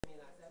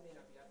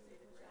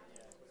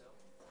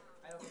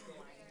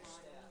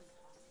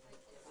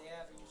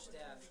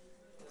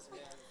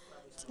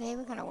Today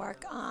we're going to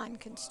work on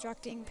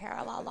constructing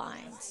parallel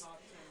lines.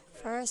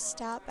 First,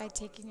 start by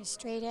taking a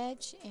straight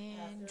edge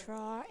and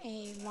draw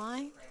a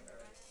line.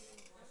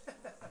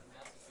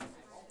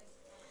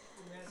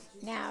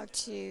 Now,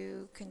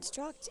 to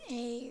construct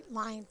a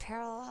line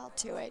parallel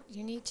to it,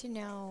 you need to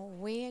know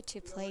where to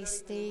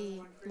place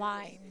the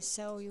line.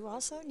 So you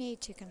also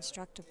need to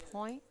construct a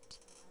point.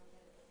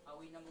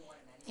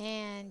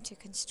 And to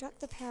construct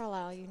the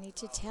parallel, you need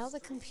to tell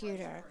the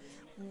computer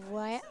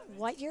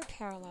what you're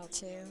parallel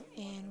to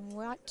and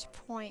what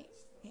point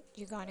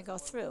you're going to go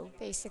through.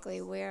 Basically,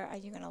 where are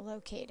you going to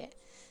locate it?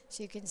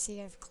 So you can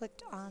see I've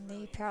clicked on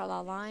the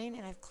parallel line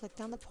and I've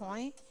clicked on the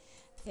point.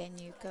 Then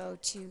you go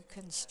to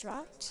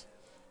construct,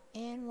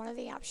 and one of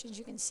the options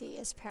you can see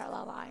is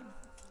parallel line.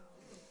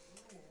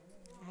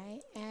 Right?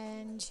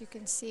 And you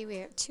can see we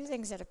have two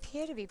things that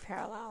appear to be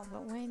parallel,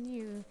 but when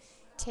you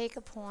take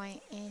a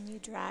point and you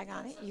drag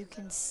on it, you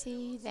can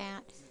see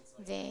that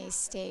they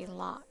stay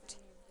locked.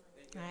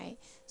 Right?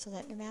 So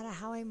that no matter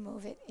how I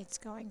move it, it's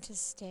going to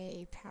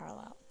stay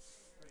parallel.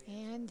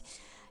 And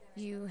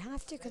you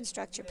have to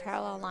construct your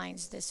parallel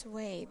lines this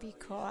way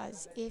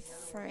because if,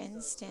 for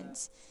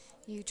instance,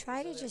 you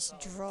try to just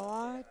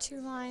draw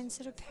two lines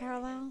that are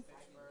parallel,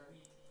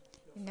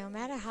 no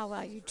matter how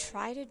well you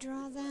try to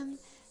draw them,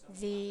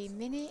 the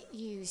minute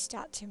you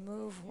start to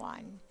move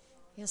one,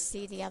 you'll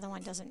see the other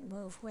one doesn't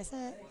move with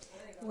it.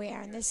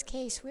 Where in this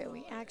case, where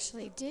we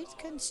actually did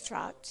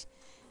construct,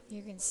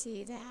 you can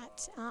see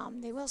that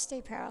they will stay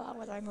parallel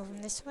whether I move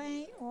them this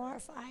way or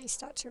if I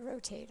start to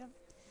rotate them.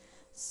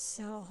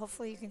 So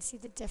hopefully you can see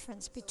the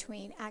difference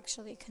between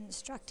actually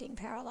constructing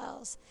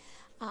parallels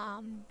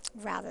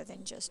rather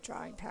than just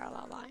drawing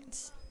parallel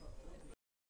lines.